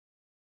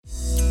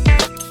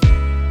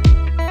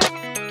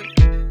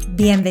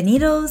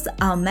Bienvenidos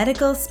al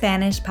Medical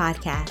Spanish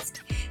Podcast.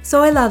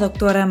 Soy la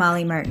doctora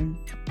Molly Merton.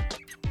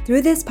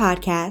 Through this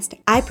podcast,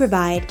 I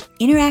provide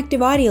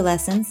interactive audio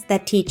lessons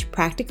that teach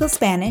practical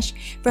Spanish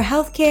for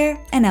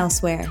healthcare and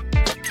elsewhere.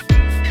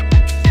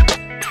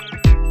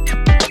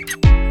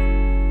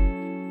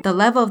 The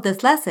level of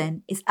this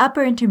lesson is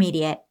upper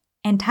intermediate,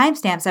 and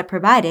timestamps are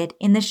provided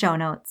in the show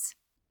notes.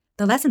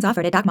 The lessons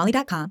offered at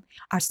DocMolly.com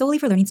are solely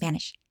for learning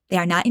Spanish. They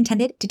are not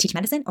intended to teach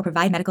medicine or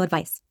provide medical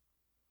advice.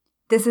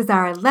 This is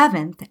our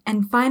 11th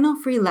and final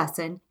free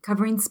lesson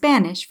covering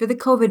Spanish for the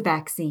COVID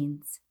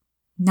vaccines.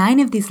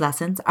 9 of these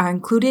lessons are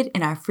included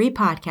in our free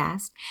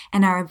podcast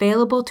and are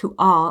available to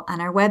all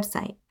on our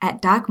website at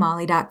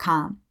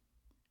DocMolly.com.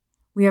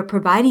 We are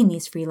providing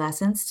these free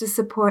lessons to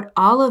support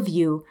all of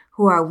you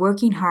who are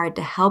working hard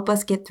to help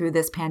us get through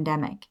this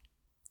pandemic.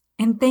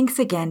 And thanks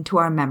again to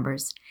our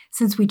members.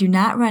 Since we do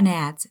not run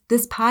ads,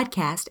 this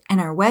podcast and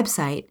our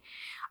website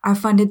are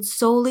funded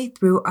solely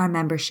through our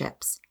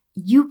memberships.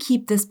 You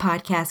keep this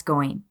podcast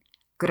going.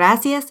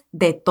 Gracias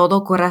de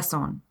todo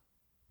corazón.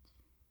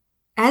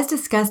 As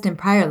discussed in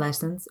prior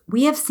lessons,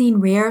 we have seen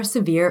rare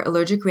severe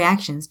allergic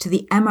reactions to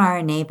the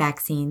mRNA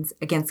vaccines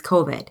against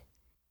COVID.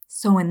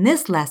 So in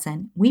this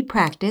lesson, we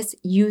practice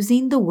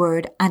using the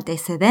word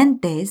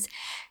antecedentes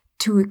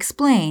to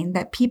explain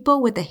that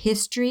people with a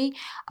history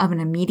of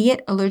an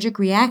immediate allergic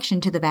reaction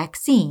to the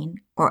vaccine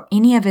or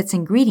any of its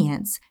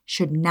ingredients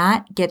should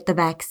not get the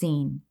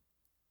vaccine.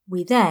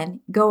 We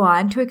then go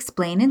on to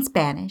explain in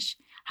Spanish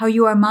how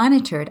you are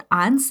monitored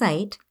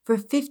on-site for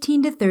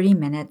 15 to 30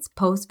 minutes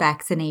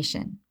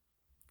post-vaccination.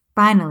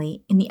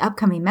 Finally, in the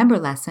upcoming member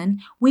lesson,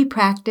 we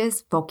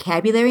practice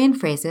vocabulary and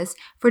phrases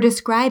for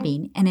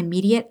describing an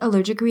immediate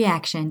allergic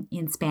reaction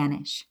in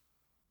Spanish.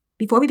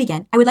 Before we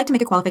begin, I would like to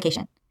make a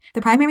qualification.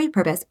 The primary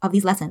purpose of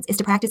these lessons is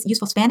to practice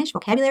useful Spanish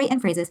vocabulary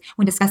and phrases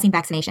when discussing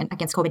vaccination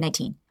against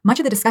COVID-19. Much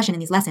of the discussion in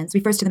these lessons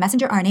refers to the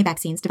messenger RNA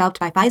vaccines developed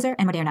by Pfizer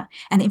and Moderna,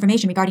 and the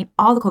information regarding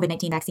all the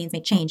COVID-19 vaccines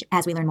may change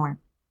as we learn more.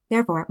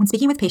 Therefore, when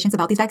speaking with patients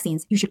about these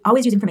vaccines, you should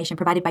always use information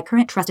provided by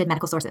current trusted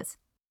medical sources.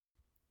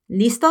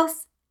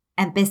 ¿Listos?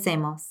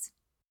 Empecemos.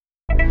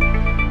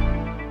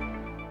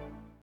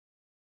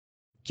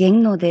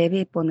 ¿Quién no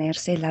debe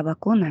ponerse la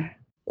vacuna?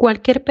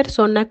 Cualquier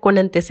persona con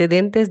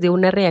antecedentes de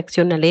una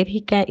reacción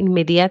alérgica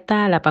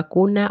inmediata a la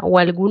vacuna o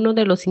alguno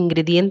de los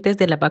ingredientes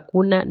de la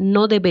vacuna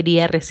no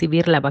debería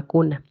recibir la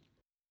vacuna.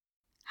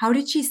 How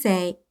did she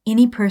say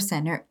any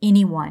person or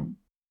anyone?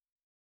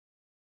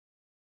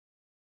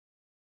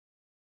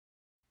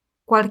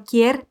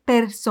 Cualquier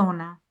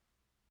persona.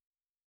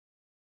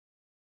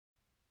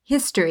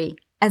 History,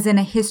 as in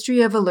a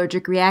history of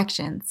allergic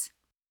reactions.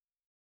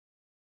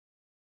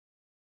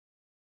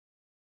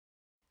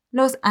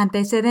 Los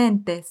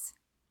antecedentes.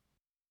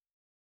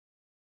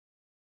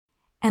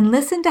 And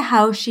listen to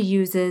how she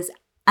uses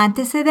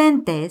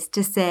antecedentes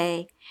to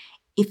say,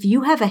 if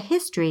you have a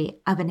history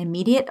of an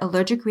immediate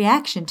allergic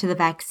reaction to the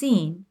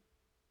vaccine,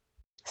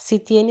 Si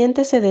tiene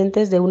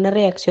antecedentes de una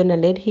reacción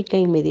alérgica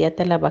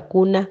inmediata a la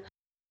vacuna.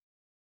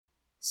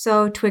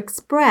 So to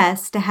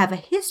express to have a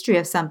history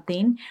of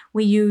something,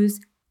 we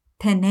use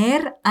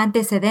tener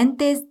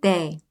antecedentes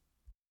de.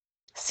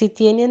 Si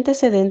tiene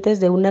antecedentes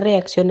de una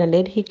reacción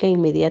alérgica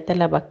inmediata a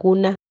la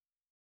vacuna.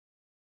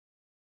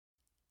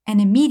 An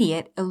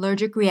immediate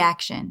allergic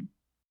reaction.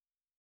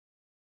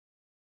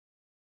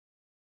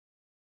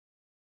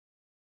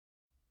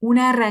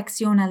 Una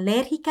reacción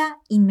alérgica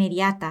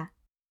inmediata.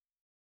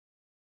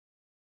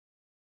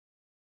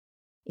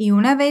 Y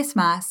una vez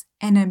más,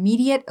 an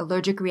immediate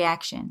allergic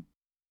reaction.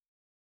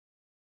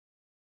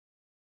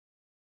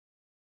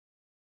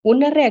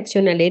 Una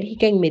reacción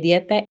alérgica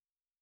inmediata.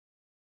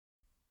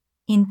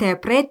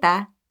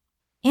 Interpreta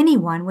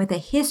anyone with a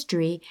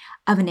history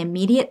of an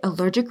immediate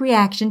allergic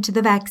reaction to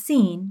the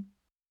vaccine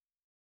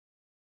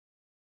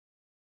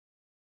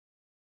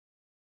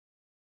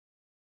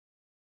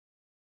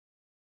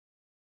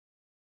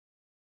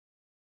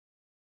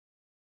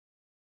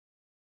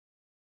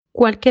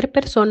Cualquier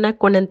persona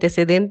con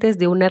antecedentes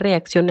de una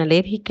reacción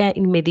alérgica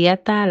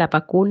inmediata a la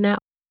vacuna.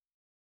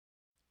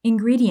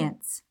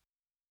 ingredients.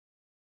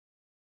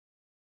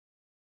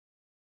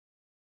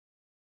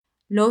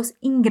 Los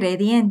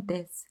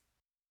ingredientes.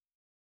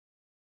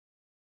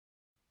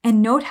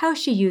 And note how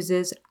she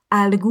uses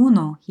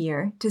alguno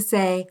here to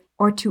say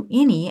or to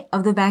any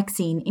of the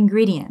vaccine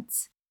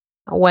ingredients.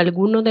 O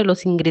alguno de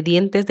los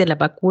ingredientes de la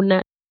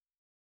vacuna.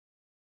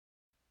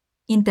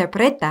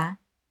 Interpreta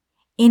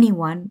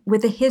anyone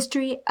with a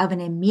history of an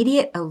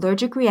immediate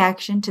allergic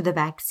reaction to the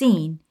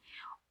vaccine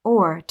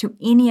or to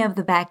any of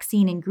the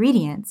vaccine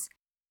ingredients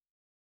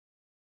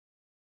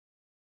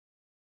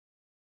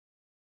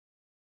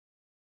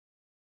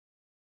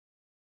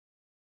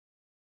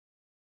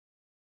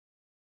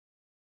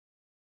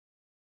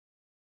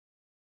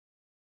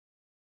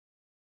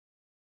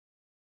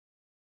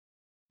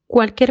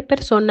Cualquier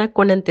persona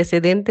con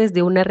antecedentes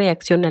de una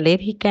reacción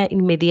alérgica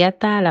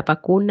inmediata a la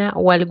vacuna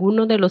o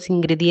alguno de los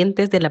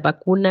ingredientes de la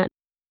vacuna.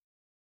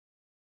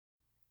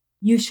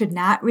 You should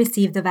not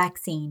receive the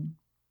vaccine.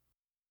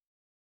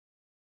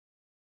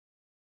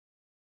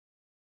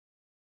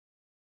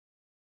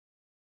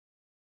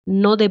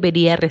 no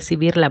debería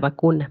recibir la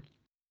vacuna.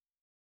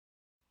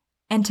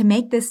 And to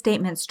make this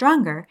statement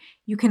stronger,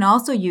 you can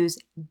also use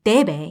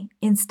debe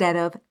instead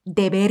of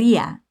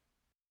debería.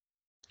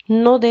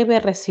 No debe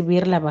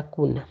recibir la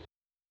vacuna.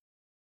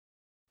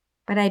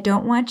 But I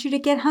don't want you to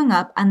get hung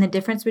up on the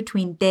difference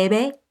between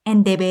debe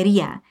and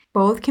debería.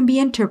 Both can be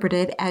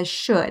interpreted as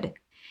should.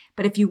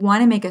 But if you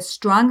want to make a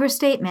stronger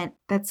statement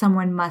that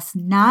someone must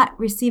not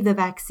receive the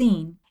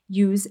vaccine,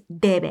 use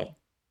debe.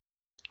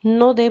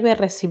 No debe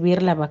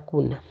recibir la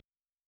vacuna.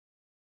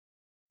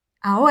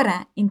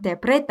 Ahora,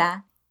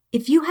 interpreta,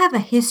 if you have a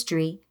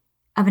history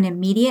of an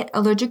immediate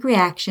allergic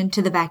reaction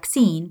to the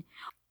vaccine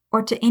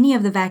or to any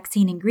of the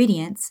vaccine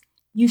ingredients,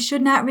 you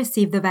should not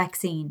receive the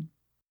vaccine.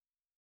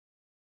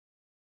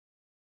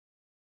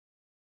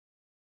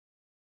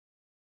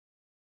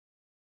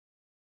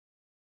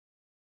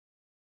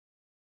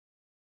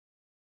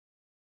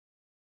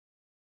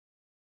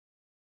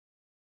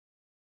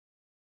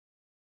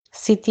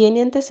 Si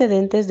tiene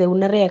antecedentes de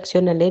una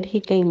reacción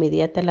alérgica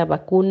inmediata a la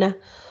vacuna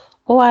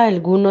o a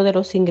alguno de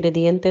los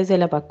ingredientes de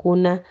la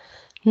vacuna,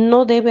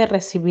 no debe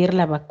recibir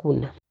la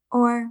vacuna.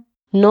 Or,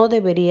 No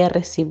debería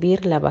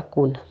recibir la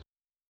vacuna.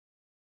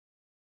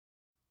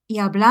 y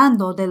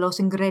hablando de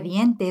los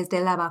ingredientes de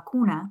la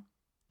vacuna,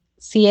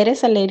 Si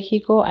eres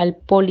alérgico al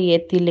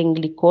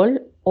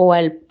polietilenglicol o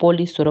al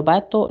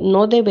polisorbato,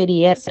 no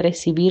deberías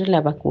recibir la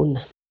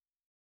vacuna.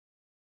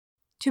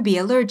 to be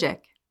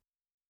allergic.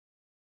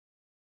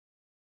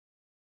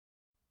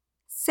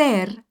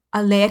 Ser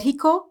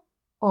alérgico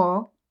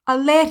o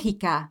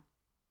alérgica.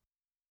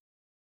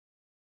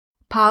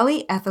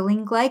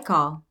 Polyethylene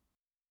glycol.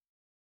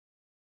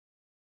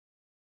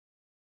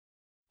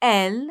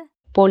 El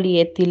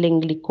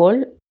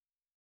Polietilenglicol,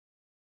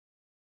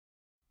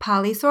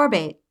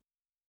 polysorbate.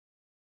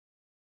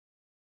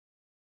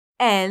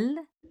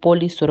 El,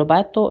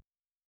 polisorbato,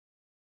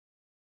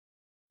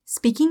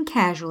 speaking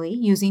casually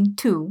using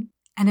to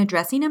and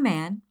addressing a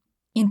man,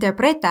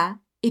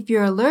 interpreta if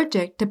you're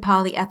allergic to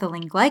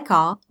polyethylene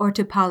glycol or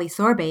to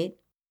polysorbate.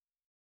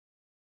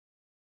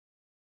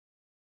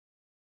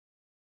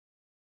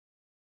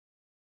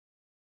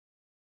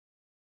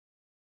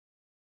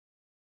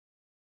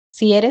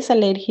 si eres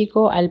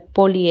alérgico al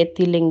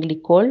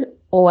polietilenglicol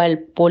o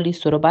al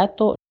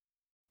polisorbato,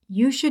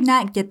 You should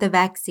not get the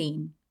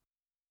vaccine.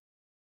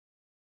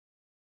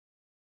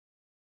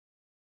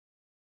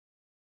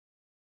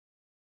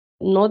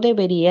 no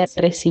deberías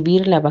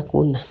recibir la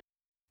vacuna.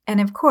 And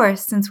of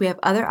course, since we have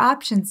other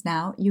options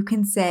now, you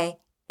can say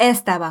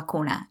esta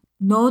vacuna.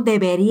 No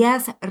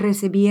deberías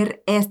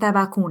recibir esta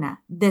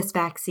vacuna, this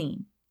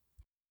vaccine.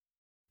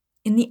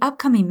 In the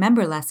upcoming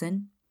member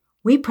lesson,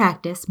 we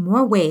practice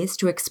more ways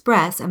to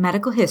express a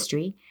medical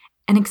history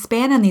and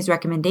expand on these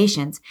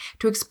recommendations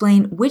to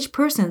explain which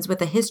persons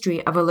with a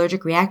history of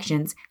allergic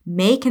reactions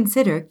may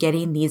consider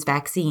getting these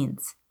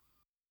vaccines.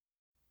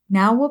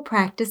 Now we'll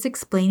practice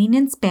explaining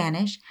in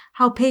Spanish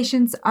how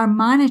patients are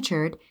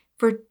monitored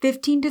for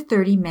 15 to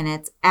 30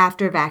 minutes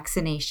after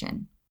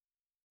vaccination.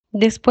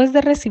 Después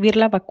de recibir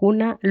la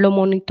vacuna, lo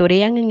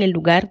monitorean en el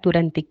lugar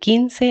durante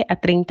 15 a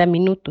 30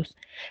 minutos.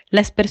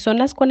 Las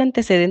personas con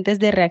antecedentes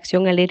de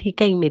reacción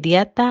alérgica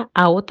inmediata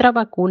a otra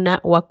vacuna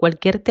o a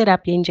cualquier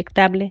terapia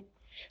inyectable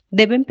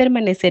deben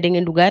permanecer en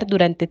el lugar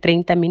durante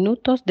 30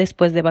 minutos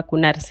después de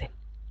vacunarse.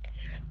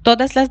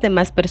 Todas las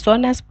demás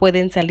personas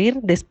pueden salir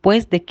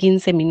después de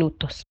 15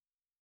 minutos.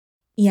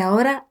 Y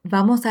ahora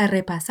vamos a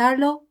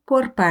repasarlo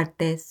por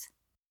partes.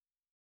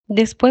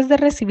 Después de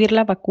recibir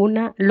la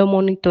vacuna, lo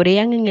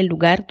monitorean en el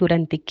lugar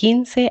durante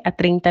 15 a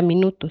 30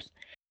 minutos.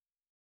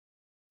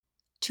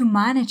 To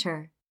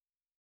monitor.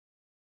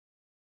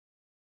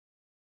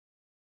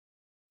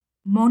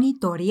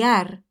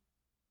 Monitorear.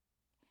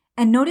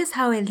 And notice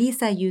how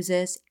Elisa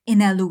uses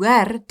en el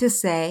lugar to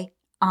say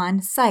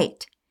on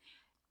site.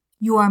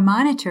 You are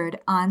monitored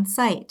on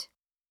site.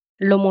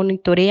 Lo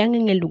monitorean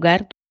en el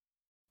lugar.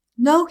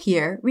 Lo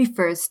here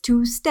refers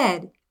to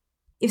usted.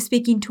 If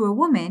speaking to a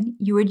woman,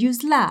 you would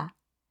use la.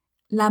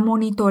 La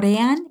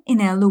monitorean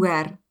en el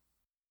lugar.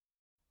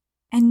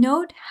 And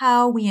note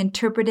how we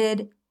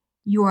interpreted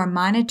you are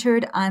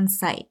monitored on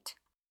site.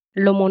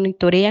 Lo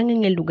monitorean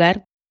en el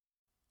lugar.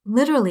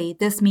 Literally,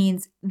 this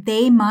means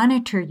they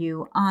monitor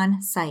you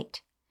on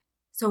site.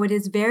 So it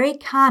is very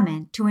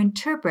common to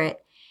interpret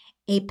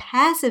a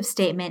passive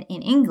statement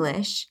in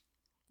English,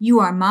 you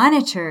are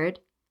monitored,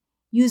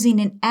 using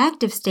an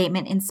active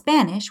statement in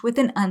Spanish with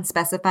an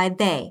unspecified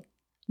they,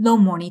 lo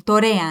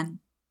monitorean.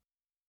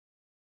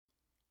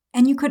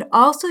 And you could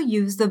also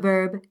use the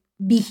verb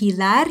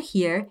vigilar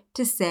here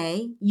to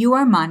say you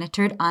are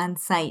monitored on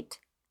site.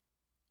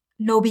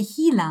 Lo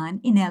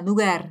vigilan en el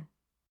lugar.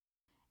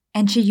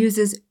 And she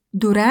uses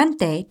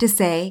durante to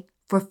say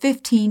for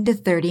 15 to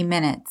 30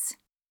 minutes.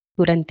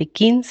 Durante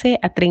 15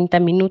 a 30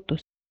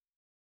 minutos.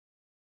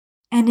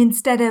 And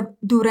instead of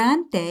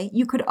durante,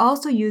 you could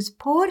also use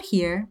por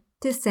here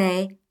to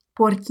say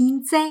por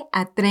 15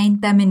 a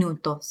 30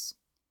 minutos.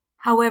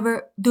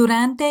 However,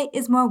 durante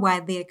is more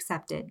widely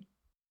accepted.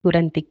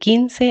 Durante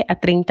 15 a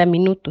 30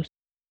 minutos.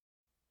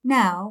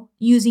 Now,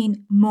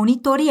 using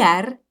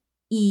monitorear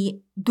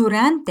y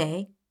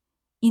durante,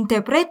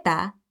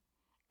 interpreta,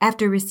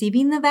 after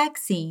receiving the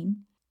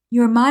vaccine,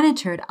 you're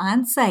monitored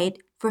on site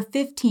for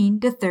 15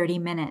 to 30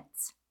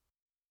 minutes.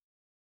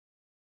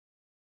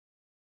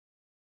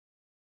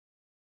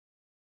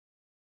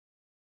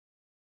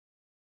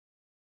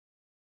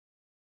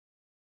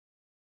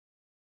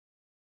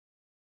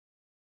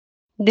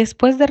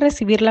 Después de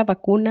recibir la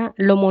vacuna,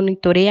 lo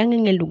monitorean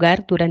en el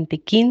lugar durante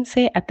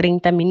 15 a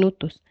 30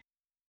 minutos.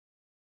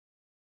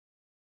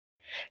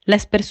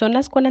 Las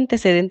personas con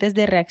antecedentes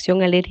de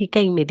reacción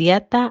alérgica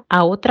inmediata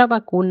a otra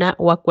vacuna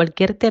o a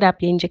cualquier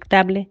terapia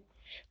inyectable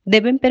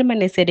deben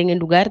permanecer en el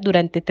lugar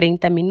durante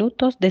 30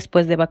 minutos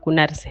después de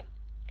vacunarse.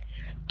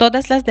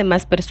 Todas las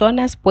demás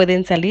personas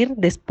pueden salir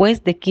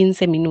después de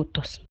 15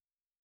 minutos.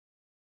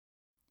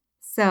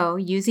 So,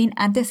 using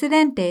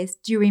antecedentes,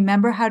 do you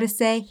remember how to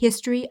say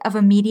history of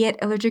immediate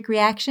allergic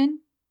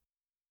reaction?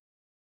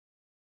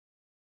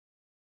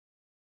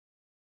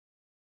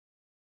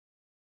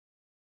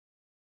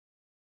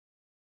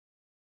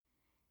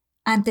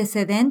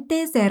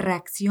 Antecedentes de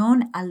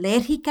reacción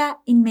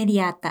alérgica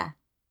inmediata.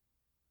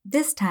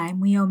 This time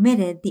we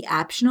omitted the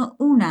optional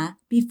una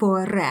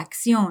before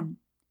reacción.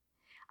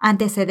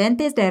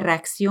 Antecedentes de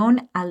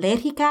reacción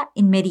alérgica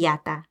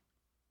inmediata.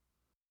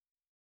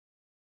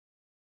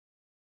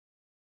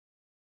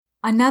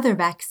 Another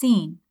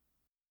vaccine.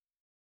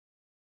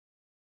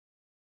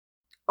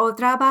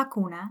 Otra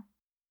vacuna.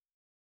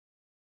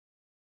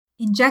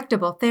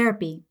 Injectable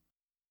therapy.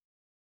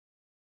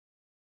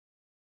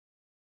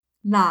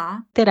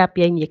 La,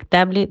 Terapia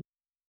inyectable,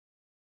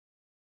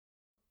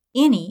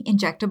 any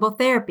injectable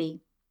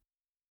therapy.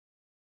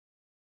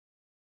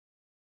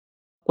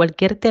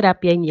 cualquier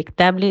terapia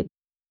inyectable.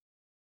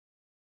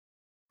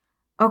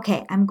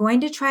 Okay, I'm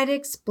going to try to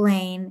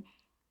explain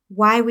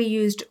why we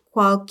used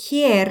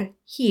cualquier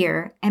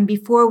here and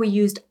before we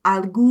used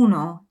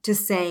alguno to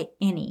say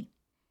any.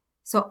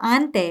 So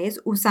antes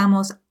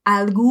usamos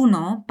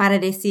alguno para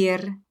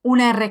decir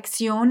una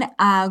reacción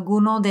a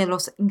alguno de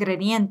los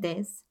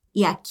ingredientes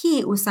y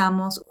aquí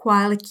usamos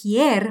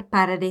cualquier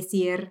para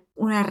decir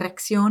una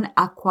reacción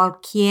a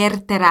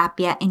cualquier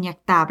terapia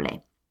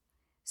inyectable.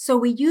 So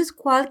we use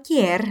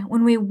cualquier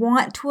when we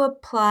want to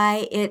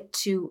apply it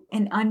to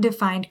an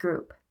undefined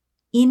group,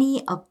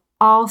 any of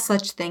all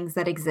such things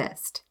that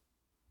exist.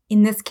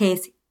 In this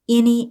case,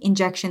 any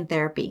injection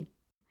therapy.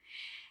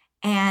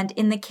 And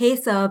in the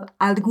case of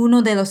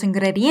alguno de los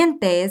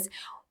ingredientes,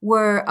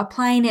 we're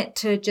applying it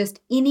to just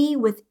any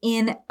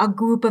within a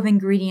group of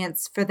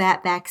ingredients for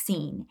that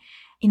vaccine.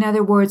 In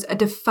other words, a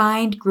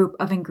defined group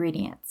of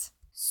ingredients.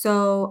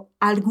 So,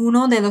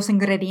 alguno de los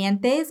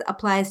ingredientes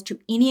applies to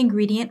any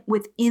ingredient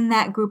within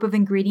that group of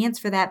ingredients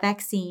for that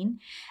vaccine,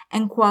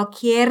 and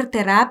cualquier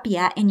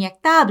terapia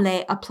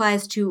inyectable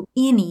applies to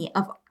any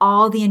of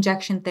all the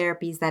injection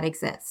therapies that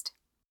exist.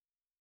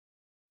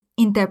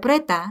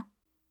 Interpreta,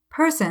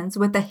 persons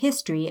with a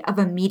history of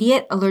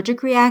immediate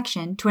allergic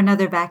reaction to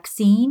another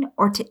vaccine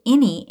or to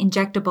any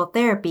injectable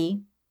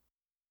therapy.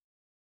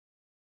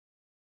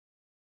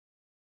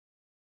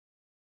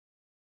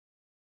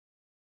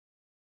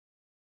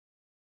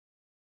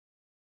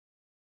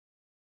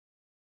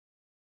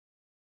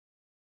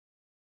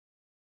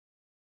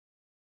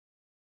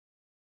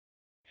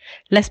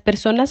 Las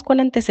personas con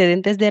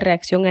antecedentes de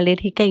reacción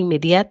alérgica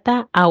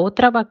inmediata a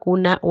otra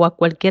vacuna o a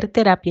cualquier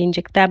terapia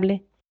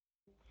inyectable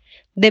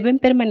deben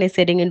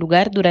permanecer en el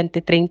lugar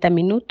durante 30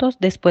 minutos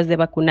después de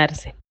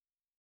vacunarse.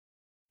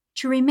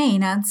 To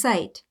remain on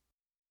site.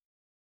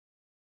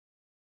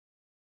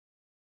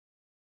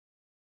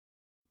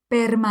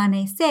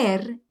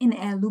 Permanecer en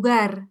el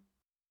lugar.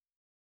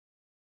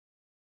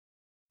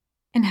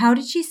 And how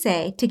did she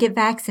say to get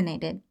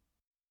vaccinated?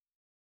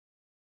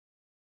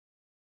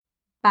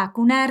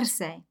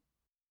 Vacunarse.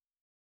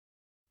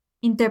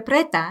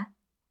 Interpreta,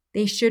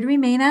 they should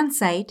remain on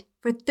site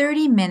for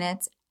 30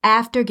 minutes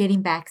after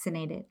getting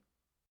vaccinated.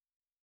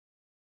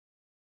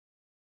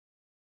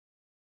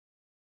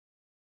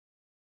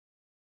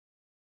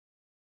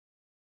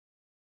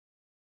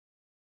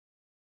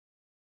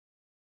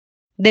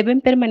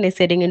 Deben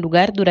permanecer en el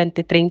lugar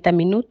durante 30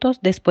 minutos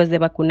después de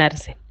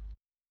vacunarse.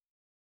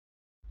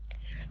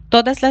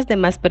 Todas las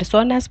demás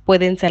personas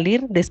pueden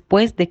salir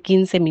después de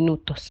 15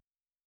 minutos.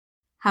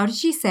 How did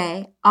she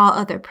say all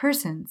other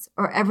persons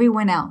or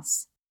everyone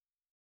else?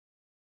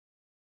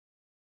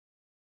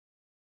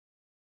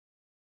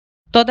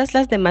 Todas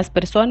las demás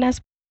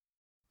personas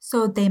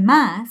So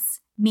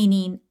demás,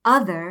 meaning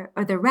other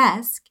or the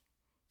rest,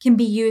 can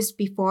be used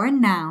before a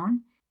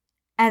noun,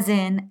 as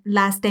in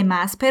las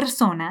demás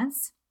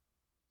personas,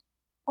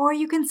 or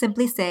you can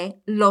simply say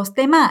los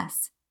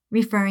demás,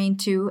 referring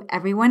to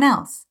everyone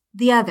else,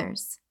 the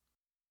others.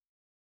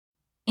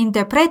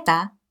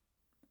 Interpreta,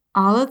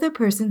 all of the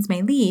persons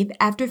may leave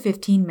after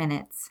 15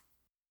 minutes.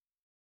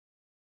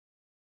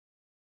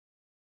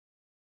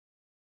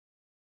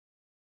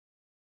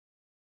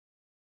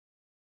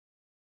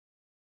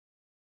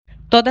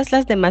 Todas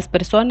las demás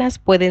personas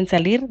pueden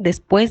salir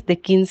después de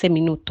 15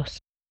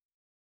 minutos.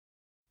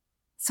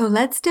 So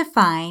let's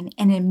define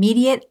an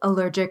immediate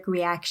allergic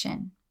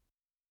reaction.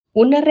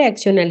 Una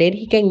reacción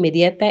alérgica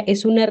inmediata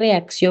es una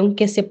reacción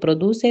que se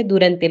produce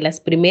durante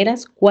las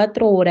primeras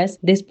 4 horas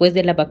después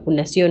de la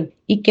vacunación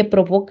y que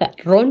provoca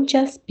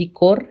ronchas,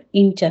 picor,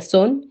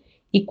 hinchazón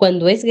y,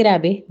 cuando es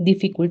grave,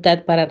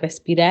 dificultad para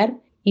respirar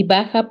y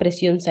baja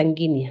presión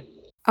sanguínea.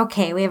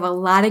 Okay, we have a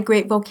lot of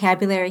great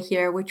vocabulary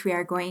here, which we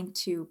are going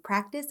to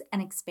practice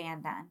and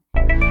expand on.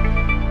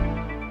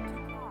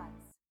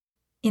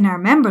 In our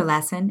member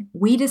lesson,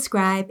 we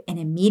describe an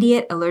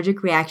immediate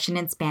allergic reaction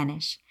in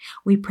Spanish.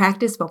 We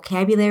practice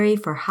vocabulary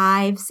for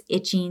hives,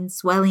 itching,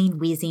 swelling,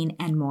 wheezing,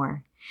 and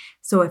more.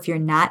 So if you're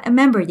not a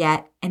member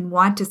yet and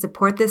want to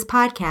support this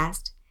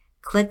podcast,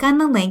 click on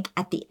the link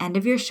at the end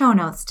of your show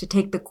notes to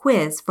take the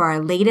quiz for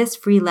our latest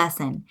free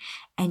lesson,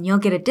 and you'll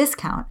get a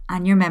discount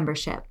on your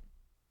membership.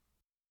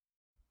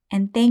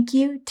 And thank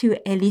you to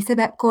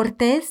Elizabeth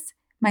Cortez,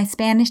 my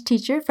Spanish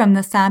teacher from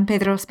the San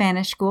Pedro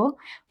Spanish School,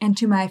 and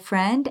to my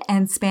friend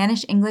and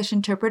Spanish-English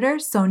interpreter,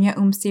 Sonia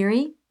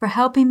Umsiri, for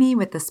helping me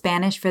with the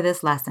Spanish for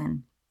this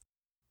lesson.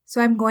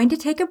 So I'm going to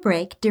take a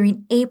break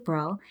during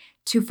April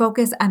to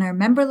focus on our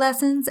member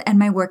lessons and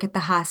my work at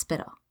the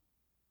hospital.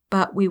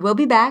 But we will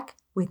be back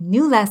with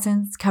new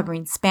lessons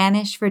covering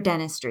Spanish for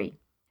dentistry.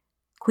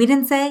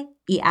 Cuídense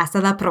y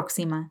hasta la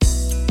próxima.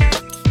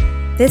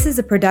 This is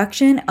a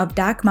production of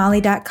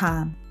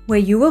DocMolly.com, where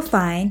you will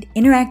find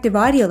interactive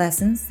audio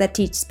lessons that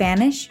teach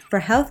Spanish for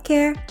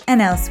healthcare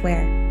and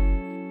elsewhere.